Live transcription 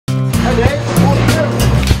Hi, Dave.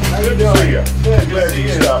 How you doing? See ya. Good. Glad you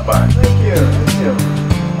stopped by. Thank you.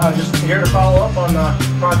 Just here to follow up on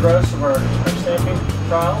the progress of our stamping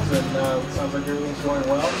trials, and it sounds like everything's going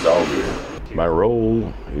well. It's all good. My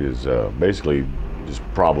role is basically just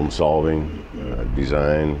problem solving,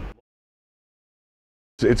 design.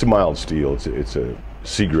 It's a mild steel. It's a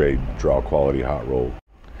C-grade draw quality hot roll.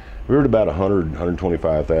 We were at about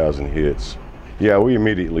 125,000 hits. Yeah, we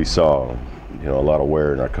immediately saw, a lot of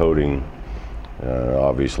wear in our coating.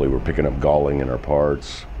 Obviously, we're picking up galling in our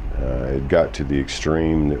parts. It got to the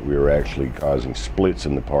extreme that we were actually causing splits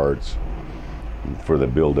in the parts for the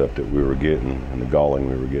buildup that we were getting and the galling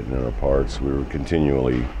we were getting in our parts. We were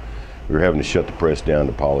having to shut the press down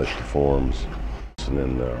to polish the forms. And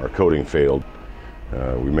then our coating failed.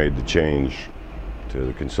 We made the change to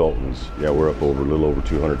the consultants. Yeah, we're up over a little over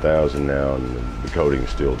 200,000 now, and the coating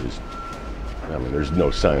still just, there's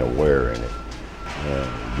no sign of wear in it.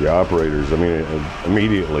 The operators,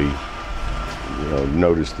 immediately,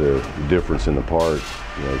 noticed the difference in the part.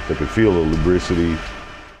 They could feel the lubricity.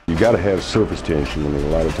 You got to have surface tension. A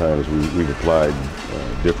lot of times we've applied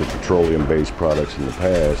different petroleum-based products in the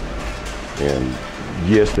past, and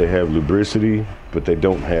yes, they have lubricity, but they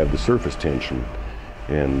don't have the surface tension.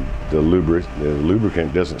 And the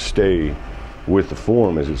lubricant doesn't stay with the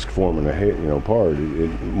form as it's forming a part.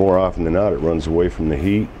 More often than not, it runs away from the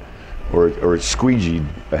heat, or it's squeegeed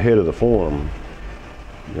ahead of the form,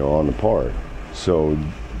 on the part. So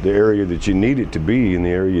the area that you need it to be and the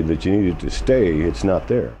area that you need it to stay, it's not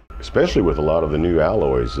there. Especially with a lot of the new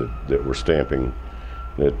alloys that we're stamping,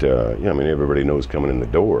 that everybody knows coming in the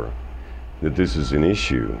door that this is an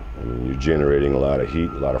issue. You're generating a lot of heat,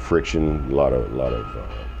 a lot of friction, a lot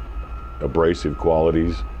of abrasive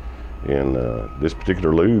qualities, and this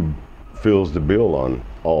particular lube fills the bill on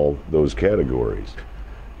all those categories.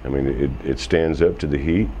 It stands up to the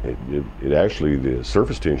heat. It actually, the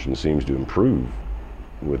surface tension seems to improve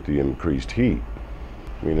with the increased heat.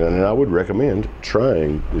 And I would recommend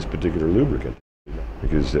trying this particular lubricant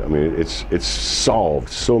because it's solved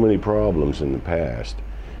so many problems in the past.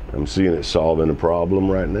 I'm seeing it solving a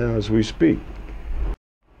problem right now as we speak.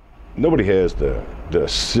 Nobody has the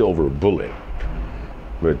silver bullet,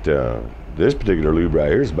 but this particular lube right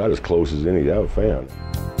here is about as close as any I've found.